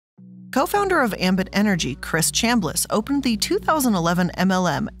Co-founder of Ambit Energy, Chris Chambliss, opened the 2011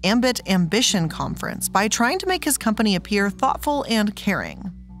 MLM Ambit Ambition Conference by trying to make his company appear thoughtful and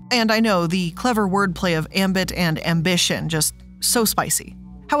caring. And I know, the clever wordplay of ambit and ambition, just so spicy.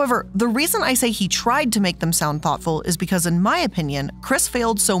 However, the reason I say he tried to make them sound thoughtful is because, in my opinion, Chris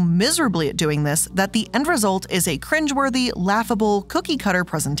failed so miserably at doing this that the end result is a cringeworthy, laughable, cookie-cutter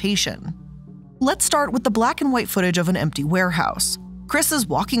presentation. Let's start with the black and white footage of an empty warehouse. Chris is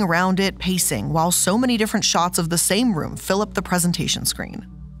walking around it, pacing, while so many different shots of the same room fill up the presentation screen.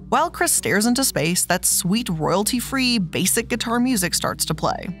 While Chris stares into space, that sweet royalty-free, basic guitar music starts to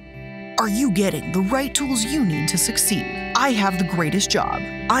play. Are you getting the right tools you need to succeed? I have the greatest job.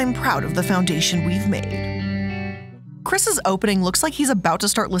 I'm proud of the foundation we've made. Chris's opening looks like he's about to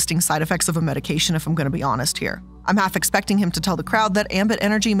start listing side effects of a medication, if I'm going to be honest here. I'm half expecting him to tell the crowd that Ambit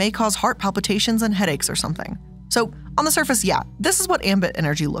Energy may cause heart palpitations and headaches or something. So, on the surface, yeah, this is what Ambit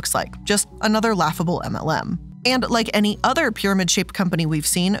Energy looks like, just another laughable MLM. And like any other pyramid-shaped company we've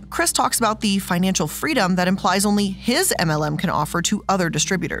seen, Chris talks about the financial freedom that implies only his MLM can offer to other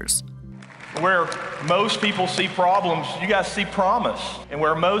distributors. Where most people see problems, you guys see promise. And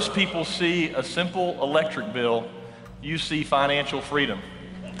where most people see a simple electric bill, you see financial freedom.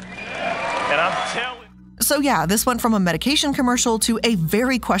 And I'm telling you. So yeah, this went from a medication commercial to a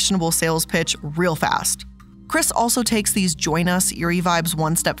very questionable sales pitch real fast. Chris also takes these join us eerie vibes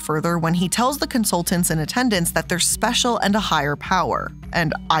one step further when he tells the consultants in attendance that they're special and a higher power,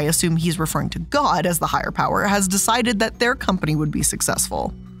 and I assume he's referring to God as the higher power, has decided that their company would be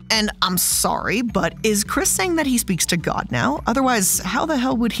successful. And I'm sorry, but is Chris saying that he speaks to God now? Otherwise, how the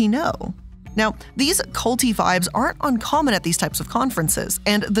hell would he know? Now, these culty vibes aren't uncommon at these types of conferences,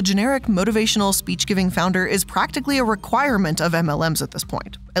 and the generic motivational speech-giving founder is practically a requirement of MLMs at this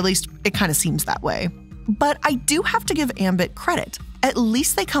point. At least, it kind of seems that way. But I do have to give Ambit credit. At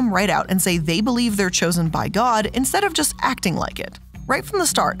least they come right out and say they believe they're chosen by God instead of just acting like it. Right from the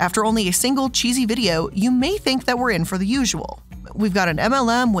start, after only a single cheesy video, you may think that we're in for the usual. We've got an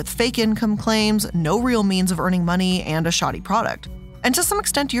MLM with fake income claims, no real means of earning money, and a shoddy product. And to some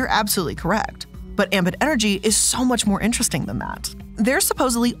extent, you're absolutely correct. But Ambit Energy is so much more interesting than that. They're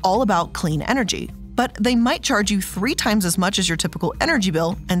supposedly all about clean energy, but they might charge you 3 times as much as your typical energy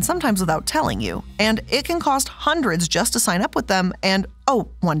bill, and sometimes without telling you. And it can cost hundreds just to sign up with them, and oh,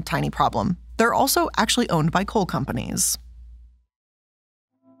 one tiny problem. They're also actually owned by coal companies.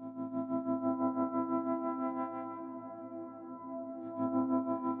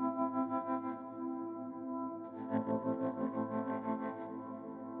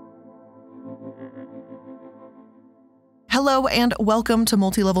 Hello and welcome to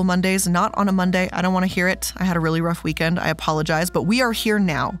Multi-Level Mondays. Not on a Monday, I don't want to hear it. I had a really rough weekend, I apologize, but we are here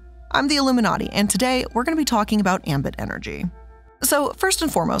now. I'm the Illuminati, and today we're going to be talking about Ambit Energy. So first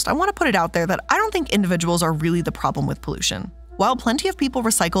and foremost, I want to put it out there that I don't think individuals are really the problem with pollution. While plenty of people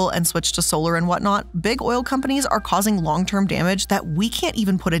recycle and switch to solar and whatnot, big oil companies are causing long-term damage that we can't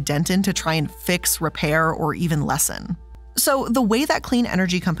even put a dent in to try and fix, repair, or even lessen. So the way that clean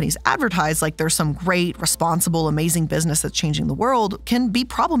energy companies advertise like there's some great, responsible, amazing business that's changing the world can be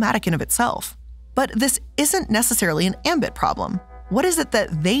problematic in of itself. But this isn't necessarily an Ambit problem. What is it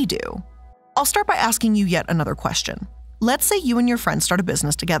that they do? I'll start by asking you yet another question. Let's say you and your friends start a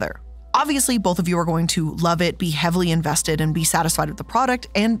business together. Obviously, both of you are going to love it, be heavily invested, and be satisfied with the product,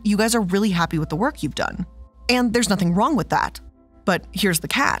 and you guys are really happy with the work you've done. And there's nothing wrong with that. But here's the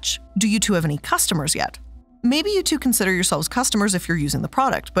catch. Do you two have any customers yet? Maybe you two consider yourselves customers if you're using the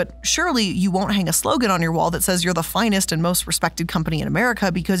product, but surely you won't hang a slogan on your wall that says you're the finest and most respected company in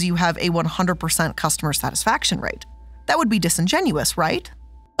America because you have a 100% customer satisfaction rate. That would be disingenuous, right?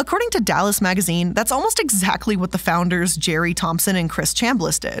 According to Dallas Magazine, that's almost exactly what the founders Jerry Thompson and Chris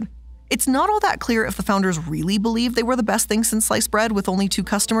Chambliss did. It's not all that clear if the founders really believed they were the best thing since sliced bread with only 2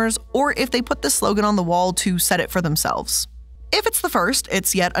 customers, or if they put this slogan on the wall to set it for themselves. If it's the first,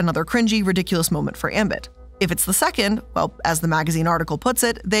 it's yet another cringy, ridiculous moment for Ambit. If it's the second, well, as the magazine article puts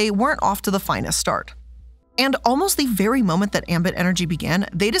it, they weren't off to the finest start. And almost the very moment that Ambit Energy began,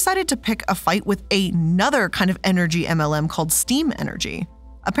 they decided to pick a fight with another kind of energy MLM called Steam Energy.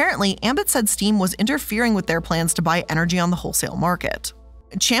 Apparently, Ambit said Steam was interfering with their plans to buy energy on the wholesale market.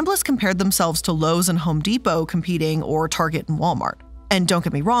 Chambliss compared themselves to Lowe's and Home Depot competing, or Target and Walmart. And don't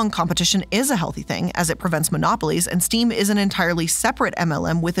get me wrong, competition is a healthy thing as it prevents monopolies, and Steam is an entirely separate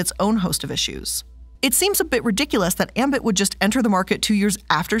MLM with its own host of issues. It seems a bit ridiculous that Ambit would just enter the market 2 years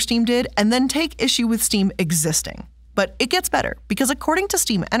after Steam did and then take issue with Steam existing. But it gets better, because according to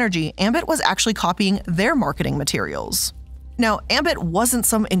Steam Energy, Ambit was actually copying their marketing materials. Now, Ambit wasn't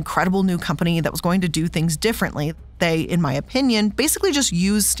some incredible new company that was going to do things differently. They, in my opinion, basically just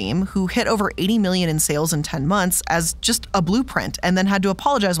used Steam, who hit over 80 million in sales in 10 months, as just a blueprint and then had to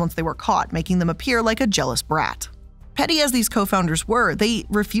apologize once they were caught, making them appear like a jealous brat. Petty as these co-founders were, they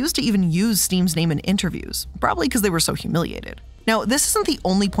refused to even use Steam's name in interviews, probably because they were so humiliated. Now, this isn't the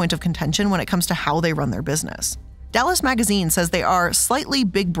only point of contention when it comes to how they run their business. Dallas Magazine says they are slightly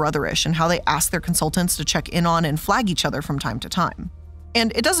big brotherish in how they ask their consultants to check in on and flag each other from time to time.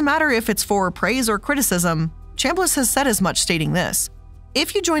 And it doesn't matter if it's for praise or criticism, Chambliss has said as much, stating this: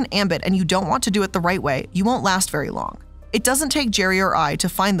 "If you join Ambit and you don't want to do it the right way, you won't last very long. It doesn't take Jerry or I to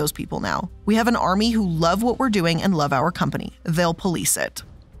find those people now. We have an army who love what we're doing and love our company. They'll police it."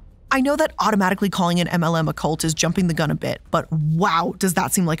 I know that automatically calling an MLM a cult is jumping the gun a bit, but wow, does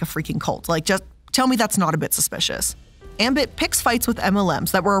that seem like a freaking cult. Like, just tell me that's not a bit suspicious. Ambit picks fights with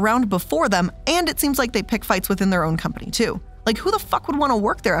MLMs that were around before them, and it seems like they pick fights within their own company too. Like, who the fuck would want to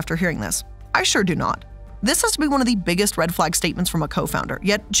work there after hearing this? I sure do not. This has to be one of the biggest red flag statements from a co-founder,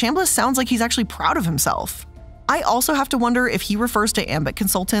 yet Chambliss sounds like he's actually proud of himself. I also have to wonder if he refers to Ambit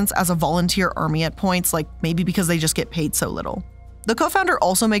consultants as a volunteer army at points, like maybe because they just get paid so little. The co-founder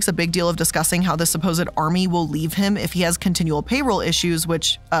also makes a big deal of discussing how the supposed army will leave him if he has continual payroll issues,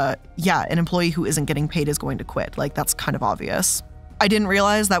 which, yeah, an employee who isn't getting paid is going to quit. Like, that's kind of obvious. I didn't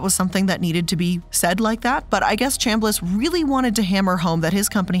realize that was something that needed to be said like that, but I guess Chambliss really wanted to hammer home that his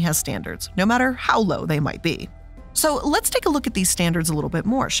company has standards, no matter how low they might be. So let's take a look at these standards a little bit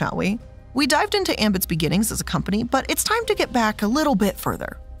more, shall we? We dived into Ambit's beginnings as a company, but it's time to get back a little bit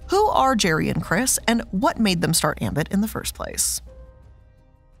further. Who are Jerry and Chris, and what made them start Ambit in the first place?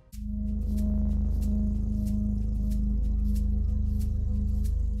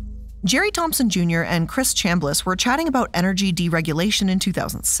 Jerry Thompson Jr. and Chris Chambliss were chatting about energy deregulation in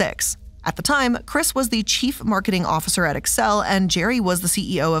 2006. At the time, Chris was the chief marketing officer at Excel, and Jerry was the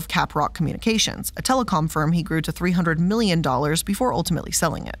CEO of Caprock Communications, a telecom firm he grew to $300 million before ultimately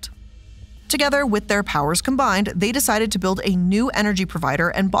selling it. Together, with their powers combined, they decided to build a new energy provider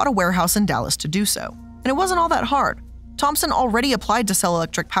and bought a warehouse in Dallas to do so. And it wasn't all that hard. Thompson already applied to sell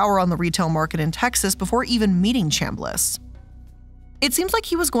electric power on the retail market in Texas before even meeting Chambliss. It seems like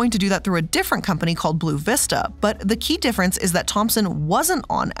he was going to do that through a different company called Blue Vista, but the key difference is that Thompson wasn't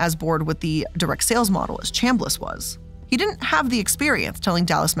on as board with the direct sales model as Chambliss was. He didn't have the experience, telling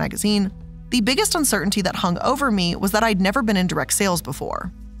Dallas Magazine, "The biggest uncertainty that hung over me was that I'd never been in direct sales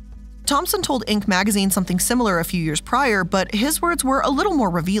before." Thompson told Inc. magazine something similar a few years prior, but his words were a little more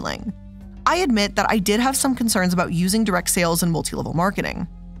revealing. "I admit that I did have some concerns about using direct sales and multi-level marketing.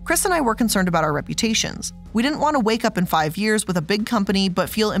 Chris and I were concerned about our reputations. We didn't want to wake up in 5 years with a big company but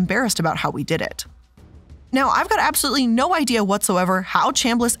feel embarrassed about how we did it." Now, I've got absolutely no idea whatsoever how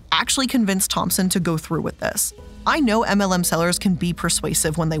Chambliss actually convinced Thompson to go through with this. I know MLM sellers can be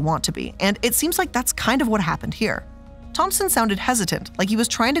persuasive when they want to be, and it seems like that's kind of what happened here. Thompson sounded hesitant, like he was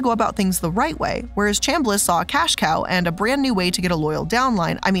trying to go about things the right way, whereas Chambliss saw a cash cow and a brand new way to get a loyal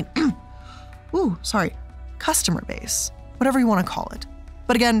downline, customer base, whatever you want to call it.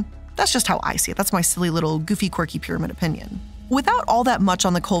 But again, that's just how I see it. That's my silly little goofy, quirky pyramid opinion. Without all that much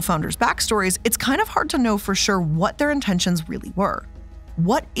on the co-founders' backstories, it's kind of hard to know for sure what their intentions really were.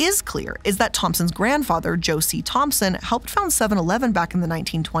 What is clear is that Thompson's grandfather, Joe C. Thompson, helped found 7-Eleven back in the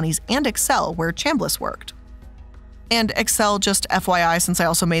 1920s and Excel, where Chambliss worked. And Excel, just FYI, since I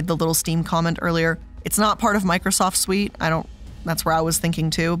also made the little Steam comment earlier, it's not part of Microsoft Suite. That's where I was thinking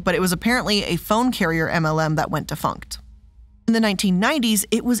too, but it was apparently a phone carrier MLM that went defunct. In the 1990s,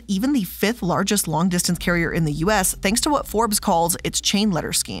 it was even the 5th largest long-distance carrier in the US, thanks to what Forbes calls its chain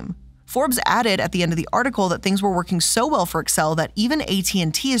letter scheme. Forbes added at the end of the article that things were working so well for Excel that even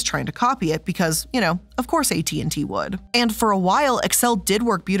AT&T is trying to copy it because, of course AT&T would. And for a while, Excel did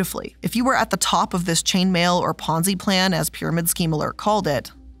work beautifully. If you were at the top of this chainmail or Ponzi plan, as Pyramid Scheme Alert called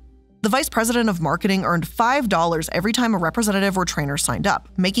it, the vice president of marketing earned $5 every time a representative or trainer signed up,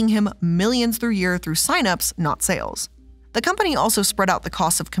 making him millions through year through signups, not sales. The company also spread out the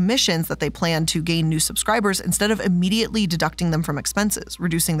costs of commissions that they planned to gain new subscribers instead of immediately deducting them from expenses,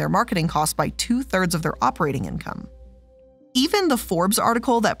 reducing their marketing costs by 2/3 of their operating income. Even the Forbes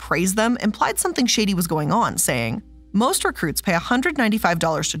article that praised them implied something shady was going on, saying, "Most recruits pay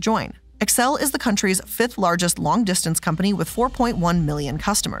 $195 to join. Excel is the country's 5th largest long-distance company with 4.1 million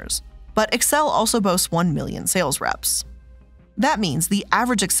customers. But Excel also boasts 1 million sales reps." That means the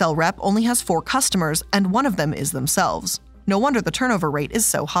average Excel rep only has 4 customers, and one of them is themselves. No wonder the turnover rate is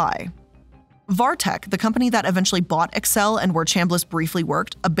so high. Vartech, the company that eventually bought Excel and where Chambliss briefly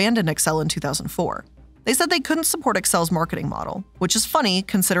worked, abandoned Excel in 2004. They said they couldn't support Excel's marketing model, which is funny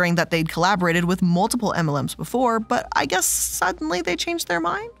considering that they'd collaborated with multiple MLMs before, but I guess suddenly they changed their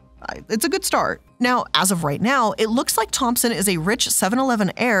mind? It's a good start. Now, as of right now, it looks like Thompson is a rich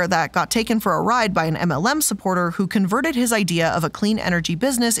 7-Eleven heir that got taken for a ride by an MLM supporter who converted his idea of a clean energy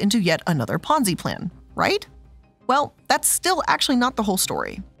business into yet another Ponzi plan, right? Well, that's still actually not the whole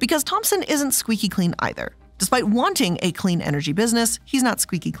story, because Thompson isn't squeaky clean either. Despite wanting a clean energy business, he's not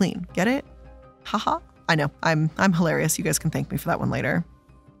squeaky clean. Get it? Haha. I know, I'm hilarious. You guys can thank me for that one later.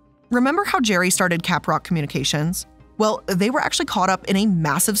 Remember how Jerry started Caprock Communications? Well, they were actually caught up in a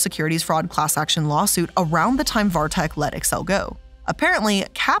massive securities fraud class action lawsuit around the time Vartech let Excel go. Apparently,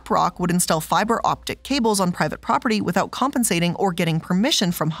 Caprock would install fiber optic cables on private property without compensating or getting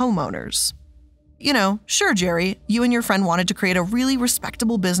permission from homeowners. You know, sure, Jerry, you and your friend wanted to create a really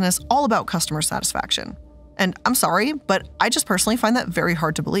respectable business all about customer satisfaction. And I'm sorry, but I just personally find that very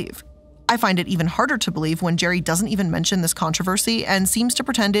hard to believe. I find it even harder to believe when Jerry doesn't even mention this controversy and seems to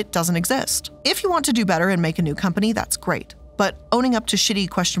pretend it doesn't exist. If you want to do better and make a new company, that's great. But owning up to shitty,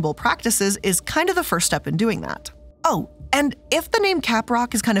 questionable practices is kind of the first step in doing that. Oh, and if the name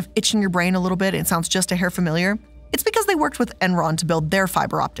Caprock is kind of itching your brain a little bit and sounds just a hair familiar, it's because they worked with Enron to build their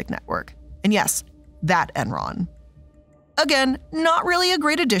fiber optic network. And yes, that Enron. Again, not really a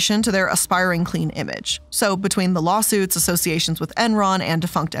great addition to their aspiring clean image. So between the lawsuits, associations with Enron, and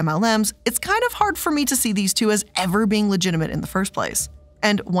defunct MLMs, it's kind of hard for me to see these two as ever being legitimate in the first place.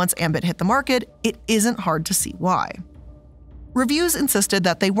 And once Ambit hit the market, it isn't hard to see why. Reviews insisted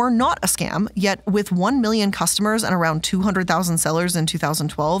that they were not a scam, yet with 1 million customers and around 200,000 sellers in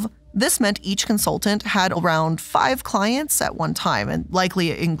 2012, this meant each consultant had around 5 clients at one time and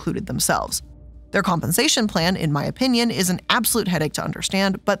likely included themselves. Their compensation plan, in my opinion, is an absolute headache to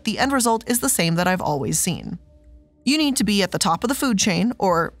understand, but the end result is the same that I've always seen. You need to be at the top of the food chain,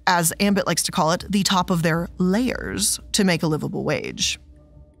 or as Ambit likes to call it, the top of their layers, to make a livable wage.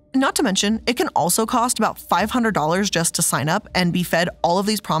 Not to mention, it can also cost about $500 just to sign up and be fed all of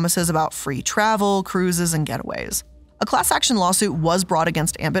these promises about free travel, cruises, and getaways. A class action lawsuit was brought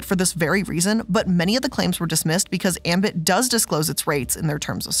against Ambit for this very reason, but many of the claims were dismissed because Ambit does disclose its rates in their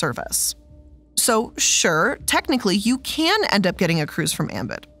terms of service. So sure, technically you can end up getting a cruise from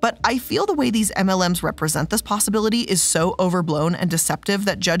Ambit, but I feel the way these MLMs represent this possibility is so overblown and deceptive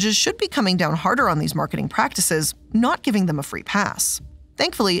that judges should be coming down harder on these marketing practices, not giving them a free pass.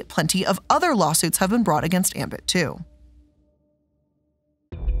 Thankfully, plenty of other lawsuits have been brought against Ambit too.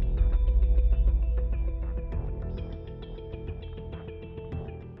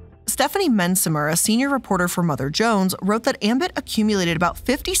 Stephanie Mensimer, a senior reporter for Mother Jones, wrote that Ambit accumulated about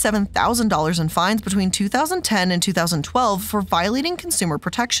 $57,000 in fines between 2010 and 2012 for violating consumer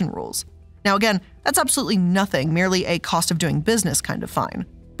protection rules. Now again, that's absolutely nothing, merely a cost of doing business kind of fine.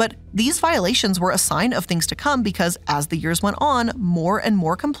 But these violations were a sign of things to come because as the years went on, more and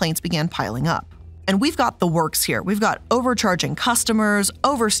more complaints began piling up. And we've got the works here. We've got overcharging customers,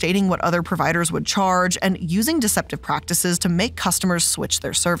 overstating what other providers would charge, and using deceptive practices to make customers switch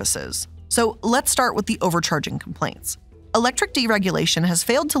their services. So let's start with the overcharging complaints. Electric deregulation has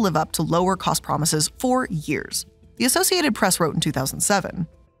failed to live up to lower cost promises for years. The Associated Press wrote in 2007,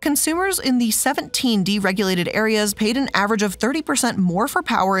 consumers in the 17 deregulated areas paid an average of 30% more for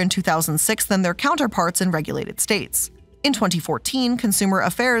power in 2006 than their counterparts in regulated states. In 2014, Consumer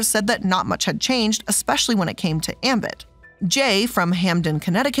Affairs said that not much had changed, especially when it came to Ambit. Jay from Hamden,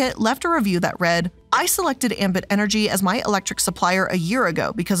 Connecticut left a review that read, "I selected Ambit Energy as my electric supplier a year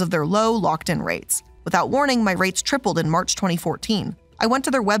ago because of their low, locked-in rates. Without warning, my rates tripled in March 2014. I went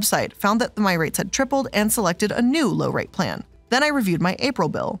to their website, found that my rates had tripled, and selected a new low-rate plan. Then I reviewed my April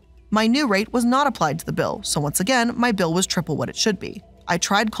bill. My new rate was not applied to the bill, so once again, my bill was triple what it should be. I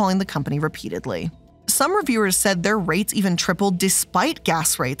tried calling the company repeatedly." Some reviewers said their rates even tripled despite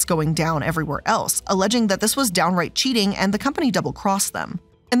gas rates going down everywhere else, alleging that this was downright cheating and the company double-crossed them.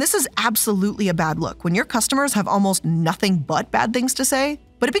 And this is absolutely a bad look when your customers have almost nothing but bad things to say,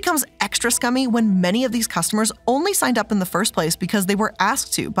 but it becomes extra scummy when many of these customers only signed up in the first place because they were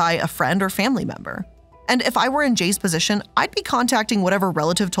asked to by a friend or family member. And if I were in Jay's position, I'd be contacting whatever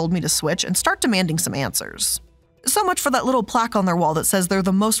relative told me to switch and start demanding some answers. So much for that little plaque on their wall that says they're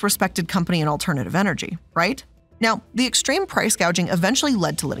the most respected company in alternative energy, right? Now, the extreme price gouging eventually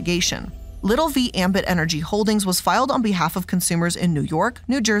led to litigation. Little v. Ambit Energy Holdings was filed on behalf of consumers in New York,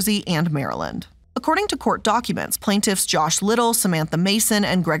 New Jersey, and Maryland. According to court documents, plaintiffs Josh Little, Samantha Mason,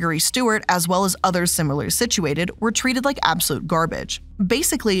 and Gregory Stewart, as well as others similarly situated, were treated like absolute garbage.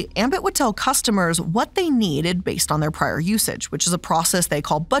 Basically, Ambit would tell customers what they needed based on their prior usage, which is a process they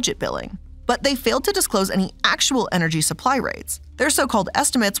call budget billing. but they failed to disclose any actual energy supply rates. Their so-called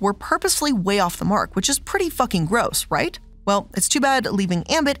estimates were purposefully way off the mark, which is pretty fucking gross, right? Well, it's too bad leaving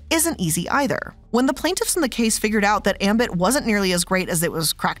Ambit isn't easy either. When the plaintiffs in the case figured out that Ambit wasn't nearly as great as it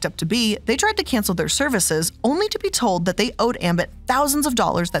was cracked up to be, they tried to cancel their services, only to be told that they owed Ambit thousands of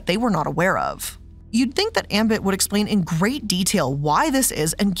dollars that they were not aware of. You'd think that Ambit would explain in great detail why this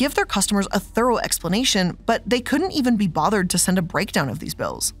is and give their customers a thorough explanation, but they couldn't even be bothered to send a breakdown of these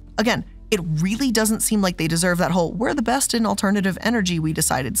bills. Again, it really doesn't seem like they deserve that whole "we're the best in alternative energy we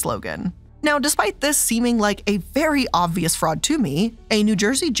decided" slogan. Now, despite this seeming like a very obvious fraud to me, a New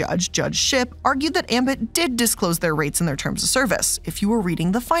Jersey judge, Judge Shipp, argued that Ambit did disclose their rates in their terms of service, if you were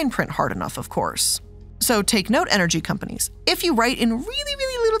reading the fine print hard enough, of course. So take note, energy companies. If you write in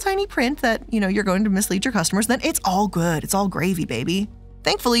really little tiny print that, you're going to mislead your customers, then it's all good. It's all gravy, baby.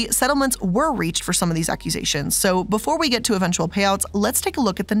 Thankfully, settlements were reached for some of these accusations, so before we get to eventual payouts, let's take a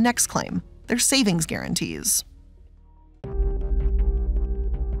look at the next claim, their savings guarantees.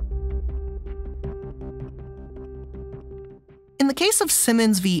 In the case of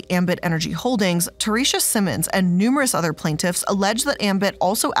Simmons v. Ambit Energy Holdings, Teresia Simmons and numerous other plaintiffs allege that Ambit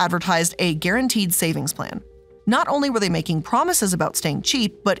also advertised a guaranteed savings plan. Not only were they making promises about staying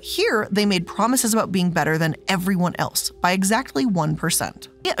cheap, but here they made promises about being better than everyone else by exactly 1%.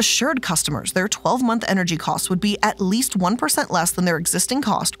 It assured customers their 12-month energy costs would be at least 1% less than their existing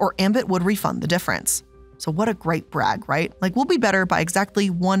cost, or Ambit would refund the difference. So what a great brag, right? Like, we'll be better by exactly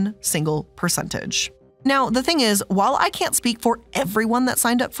one single percentage. Now, the thing is, while I can't speak for everyone that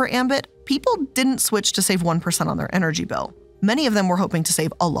signed up for Ambit, people didn't switch to save 1% on their energy bill. Many of them were hoping to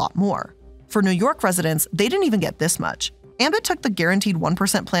save a lot more. For New York residents, they didn't even get this much. Ambit took the guaranteed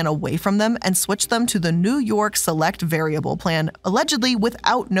 1% plan away from them and switched them to the New York Select Variable plan, allegedly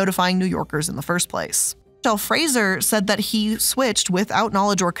without notifying New Yorkers in the first place. Michelle Fraser said that he switched without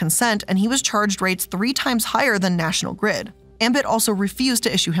knowledge or consent, and he was charged rates 3 times higher than National Grid. Ambit also refused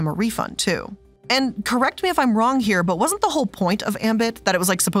to issue him a refund, too. And correct me if I'm wrong here, but wasn't the whole point of Ambit that it was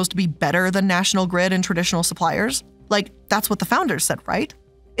supposed to be better than National Grid and traditional suppliers? That's what the founders said, right?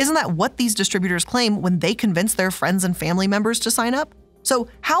 Isn't that what these distributors claim when they convince their friends and family members to sign up? So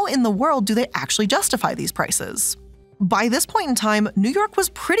how in the world do they actually justify these prices? By this point in time, New York was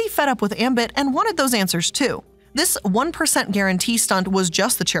pretty fed up with Ambit and wanted those answers too. This 1% guarantee stunt was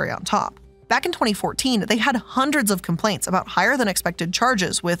just the cherry on top. Back in 2014, they had hundreds of complaints about higher than expected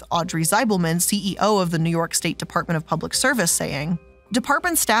charges, with Audrey Zibelman, CEO of the New York State Department of Public Service, saying,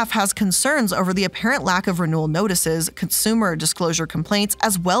 "Department staff has concerns over the apparent lack of renewal notices, consumer disclosure complaints,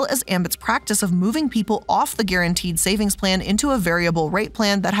 as well as Ambit's practice of moving people off the guaranteed savings plan into a variable rate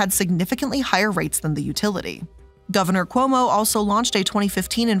plan that had significantly higher rates than the utility." Governor Cuomo also launched a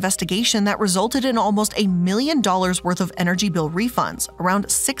 2015 investigation that resulted in almost $1 million worth of energy bill refunds, around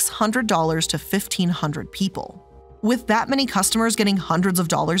 $600 to 1,500 people. With that many customers getting hundreds of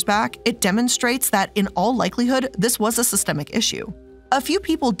dollars back, it demonstrates that in all likelihood, this was a systemic issue. A few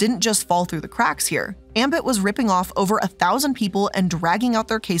people didn't just fall through the cracks here. Ambit was ripping off over 1,000 people and dragging out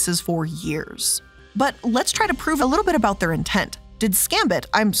their cases for years. But let's try to prove a little bit about their intent. Did Scambit,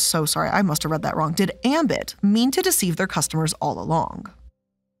 I'm so sorry, I must have read that wrong, did Ambit mean to deceive their customers all along?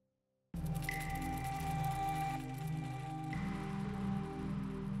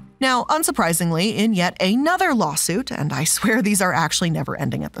 Now, unsurprisingly, in yet another lawsuit, and I swear these are actually never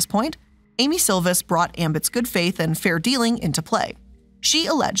ending at this point, Amy Silvis brought Ambit's good faith and fair dealing into play. She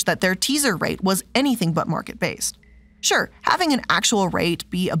alleged that their teaser rate was anything but market-based. Sure, having an actual rate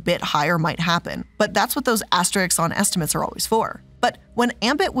be a bit higher might happen, but that's what those asterisks on estimates are always for. But when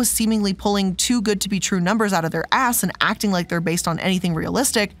Ambit was seemingly pulling too good to be true numbers out of their ass and acting like they're based on anything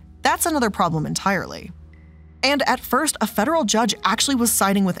realistic, that's another problem entirely. And at first, a federal judge actually was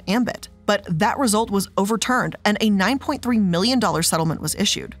siding with Ambit, but that result was overturned and a $9.3 million settlement was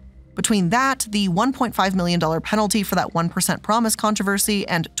issued. Between that, the $1.5 million penalty for that 1% promise controversy,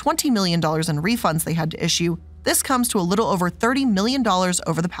 and $20 million in refunds they had to issue, this comes to a little over $30 million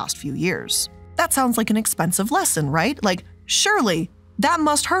over the past few years. That sounds like an expensive lesson, right? Surely, that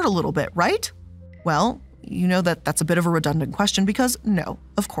must hurt a little bit, right? Well, you know that's a bit of a redundant question because no,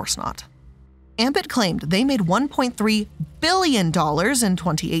 of course not. Ambit claimed they made $1.3 billion in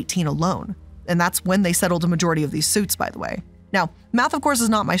 2018 alone, and that's when they settled a majority of these suits, by the way. Now, math of course is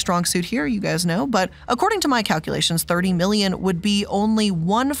not my strong suit here, you guys know, but according to my calculations, $30 million would be only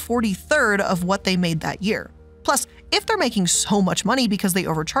 1/43 of what they made that year. Plus, if they're making so much money because they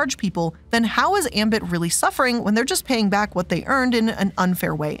overcharge people, then how is Ambit really suffering when they're just paying back what they earned in an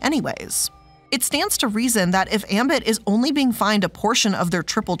unfair way anyways? It stands to reason that if Ambit is only being fined a portion of their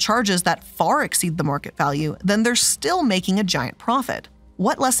triple charges that far exceed the market value, then they're still making a giant profit.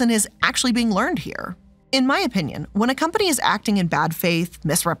 what lesson is actually being learned here? In my opinion, when a company is acting in bad faith,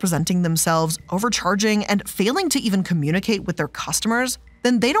 misrepresenting themselves, overcharging, and failing to even communicate with their customers,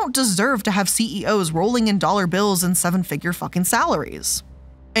 then they don't deserve to have CEOs rolling in dollar bills and seven-figure fucking salaries.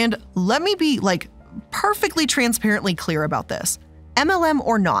 And let me be, perfectly transparently clear about this. MLM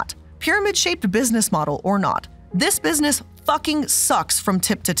or not, pyramid-shaped business model or not, this business fucking sucks from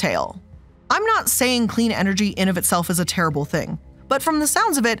tip to tail. I'm not saying clean energy in of itself is a terrible thing, but from the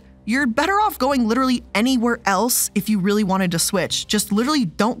sounds of it, you're better off going literally anywhere else if you really wanted to switch. Just literally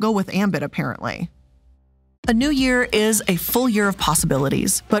don't go with Ambit, apparently. A new year is a full year of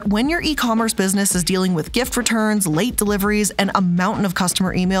possibilities, but when your e-commerce business is dealing with gift returns, late deliveries, and a mountain of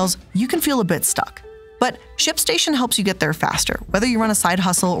customer emails, you can feel a bit stuck. But ShipStation helps you get there faster, whether you run a side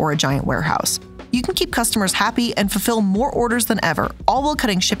hustle or a giant warehouse. You can keep customers happy and fulfill more orders than ever, all while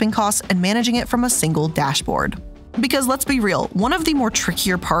cutting shipping costs and managing it from a single dashboard. Because let's be real, one of the more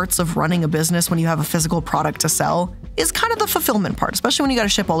trickier parts of running a business when you have a physical product to sell is kind of the fulfillment part, especially when you got to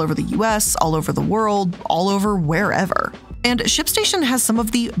ship all over the US, all over the world, all over wherever. And ShipStation has some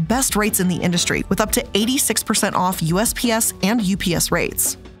of the best rates in the industry, with up to 86% off USPS and UPS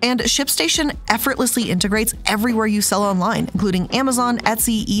rates. And ShipStation effortlessly integrates everywhere you sell online, including Amazon,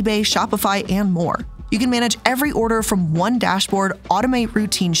 Etsy, eBay, Shopify, and more. You can manage every order from one dashboard, automate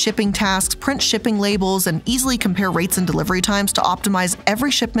routine shipping tasks, print shipping labels, and easily compare rates and delivery times to optimize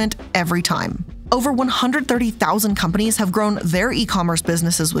every shipment every time. Over 130,000 companies have grown their e-commerce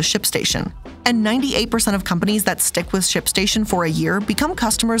businesses with ShipStation, and 98% of companies that stick with ShipStation for a year become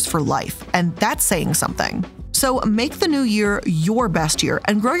customers for life, and that's saying something. So make the new year your best year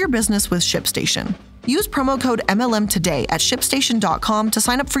and grow your business with ShipStation. Use promo code MLM today at ShipStation.com to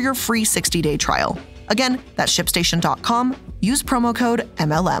sign up for your free 60-day trial. Again, that's ShipStation.com. Use promo code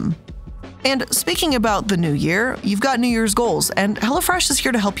MLM. And speaking about the new year, you've got New Year's goals, and HelloFresh is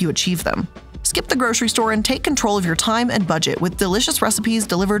here to help you achieve them. Skip the grocery store and take control of your time and budget with delicious recipes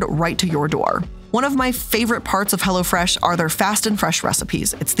delivered right to your door. One of my favorite parts of HelloFresh are their fast and fresh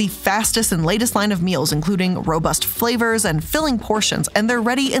recipes. It's the fastest and latest line of meals, including robust flavors and filling portions, and they're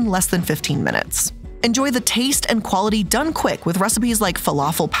ready in less than 15 minutes. Enjoy the taste and quality done quick with recipes like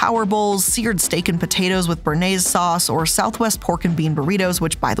falafel power bowls, seared steak and potatoes with béarnaise sauce, or Southwest pork and bean burritos,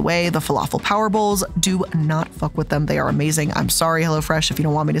 which, by the way, the falafel power bowls, do not fuck with them. They are amazing. I'm sorry, HelloFresh, if you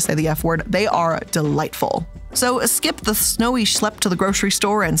don't want me to say the F word. They are delightful. So skip the snowy schlep to the grocery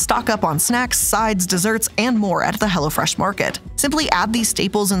store and stock up on snacks, sides, desserts, and more at the HelloFresh Market. Simply add these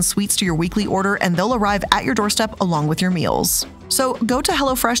staples and sweets to your weekly order and they'll arrive at your doorstep along with your meals. So go to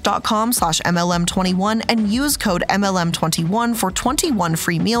HelloFresh.com/MLM21 and use code MLM21 for 21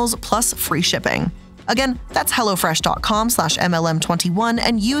 free meals plus free shipping. Again, that's HelloFresh.com/MLM21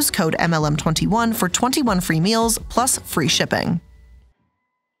 and use code MLM21 for 21 free meals plus free shipping.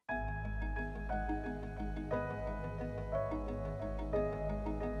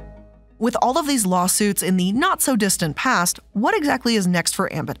 With all of these lawsuits in the not-so-distant past, what exactly is next for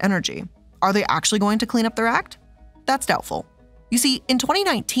Ambit Energy? Are they actually going to clean up their act? That's doubtful. You see, in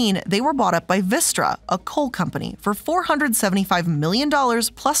 2019, they were bought up by Vistra, a coal company, for $475 million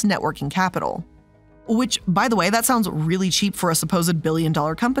plus networking capital. Which, by the way, that sounds really cheap for a supposed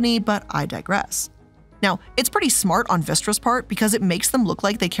billion-dollar company, but I digress. Now, it's pretty smart on Vistra's part because it makes them look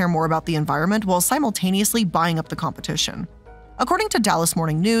like they care more about the environment while simultaneously buying up the competition. According to Dallas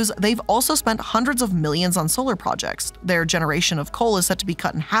Morning News, they've also spent hundreds of millions on solar projects. Their generation of coal is set to be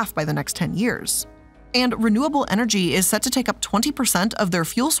cut in half by the next 10 years. And renewable energy is set to take up 20% of their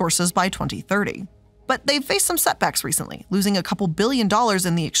fuel sources by 2030. But they've faced some setbacks recently, losing a couple $2 billion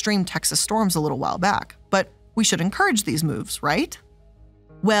in the extreme Texas storms a little while back. But we should encourage these moves, right?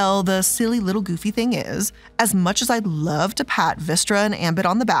 Well, the silly little goofy thing is, as much as I'd love to pat Vistra and Ambit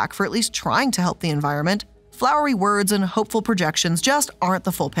on the back for at least trying to help the environment, flowery words and hopeful projections just aren't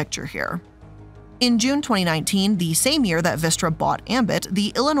the full picture here. In June 2019, the same year that Vistra bought Ambit,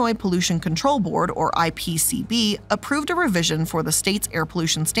 the Illinois Pollution Control Board, or IPCB, approved a revision for the state's air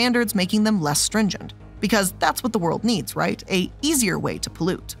pollution standards, making them less stringent. Because that's what the world needs, right? An easier way to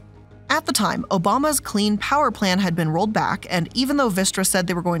pollute. At the time, Obama's Clean Power Plan had been rolled back, and even though Vistra said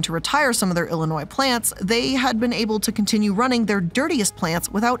they were going to retire some of their Illinois plants, they had been able to continue running their dirtiest plants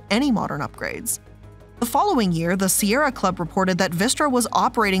without any modern upgrades. The following year, the Sierra Club reported that Vistra was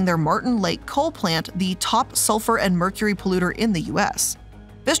operating their Martin Lake coal plant, the top sulfur and mercury polluter in the US.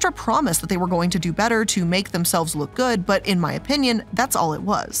 Vistra promised that they were going to do better to make themselves look good, but in my opinion, that's all it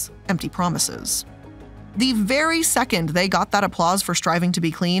was – empty promises. The very second they got that applause for striving to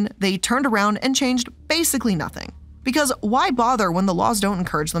be clean, they turned around and changed basically nothing. Because why bother when the laws don't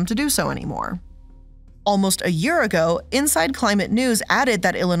encourage them to do so anymore? Almost a year ago, Inside Climate News added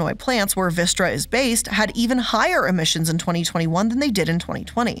that Illinois plants where Vistra is based had even higher emissions in 2021 than they did in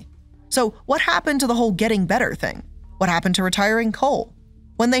 2020. So what happened to the whole getting better thing? What happened to retiring coal?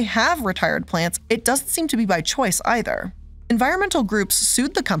 When they have retired plants, it doesn't seem to be by choice either. Environmental groups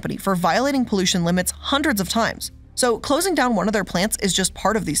sued the company for violating pollution limits hundreds of times, so closing down one of their plants is just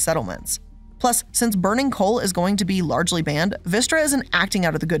part of these settlements. Plus, since burning coal is going to be largely banned, Vistra isn't acting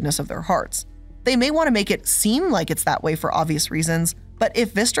out of the goodness of their hearts. They may want to make it seem like it's that way for obvious reasons, but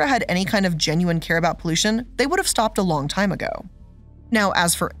if Vistra had any kind of genuine care about pollution, they would have stopped a long time ago. Now,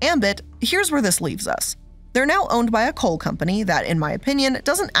 as for Ambit, here's where this leaves us. They're now owned by a coal company that, in my opinion,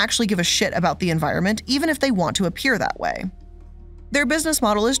 doesn't actually give a shit about the environment, even if they want to appear that way. Their business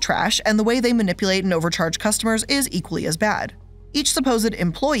model is trash, and the way they manipulate and overcharge customers is equally as bad. Each supposed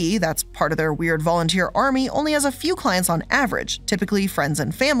employee that's part of their weird volunteer army only has a few clients on average, typically friends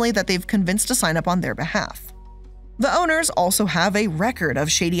and family that they've convinced to sign up on their behalf. The owners also have a record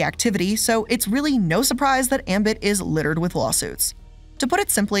of shady activity, so it's really no surprise that Ambit is littered with lawsuits. To put it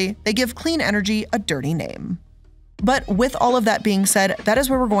simply, they give clean energy a dirty name. But with all of that being said, that is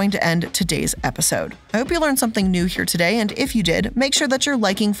where we're going to end today's episode. I hope you learned something new here today, and if you did, make sure that you're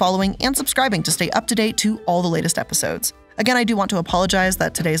liking, following, and subscribing to stay up to date to all the latest episodes. Again, I do want to apologize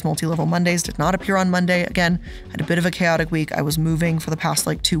that today's Multi-Level Mondays did not appear on Monday. Again, I had a bit of a chaotic week. I was moving for the past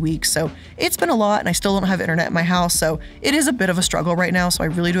 2 weeks, so it's been a lot, and I still don't have internet in my house, so it is a bit of a struggle right now, so I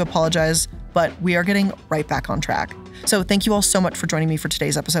really do apologize, but we are getting right back on track. So thank you all so much for joining me for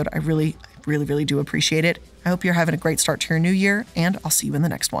today's episode. I really do appreciate it. I hope you're having a great start to your new year, and I'll see you in the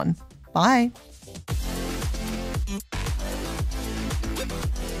next one. Bye.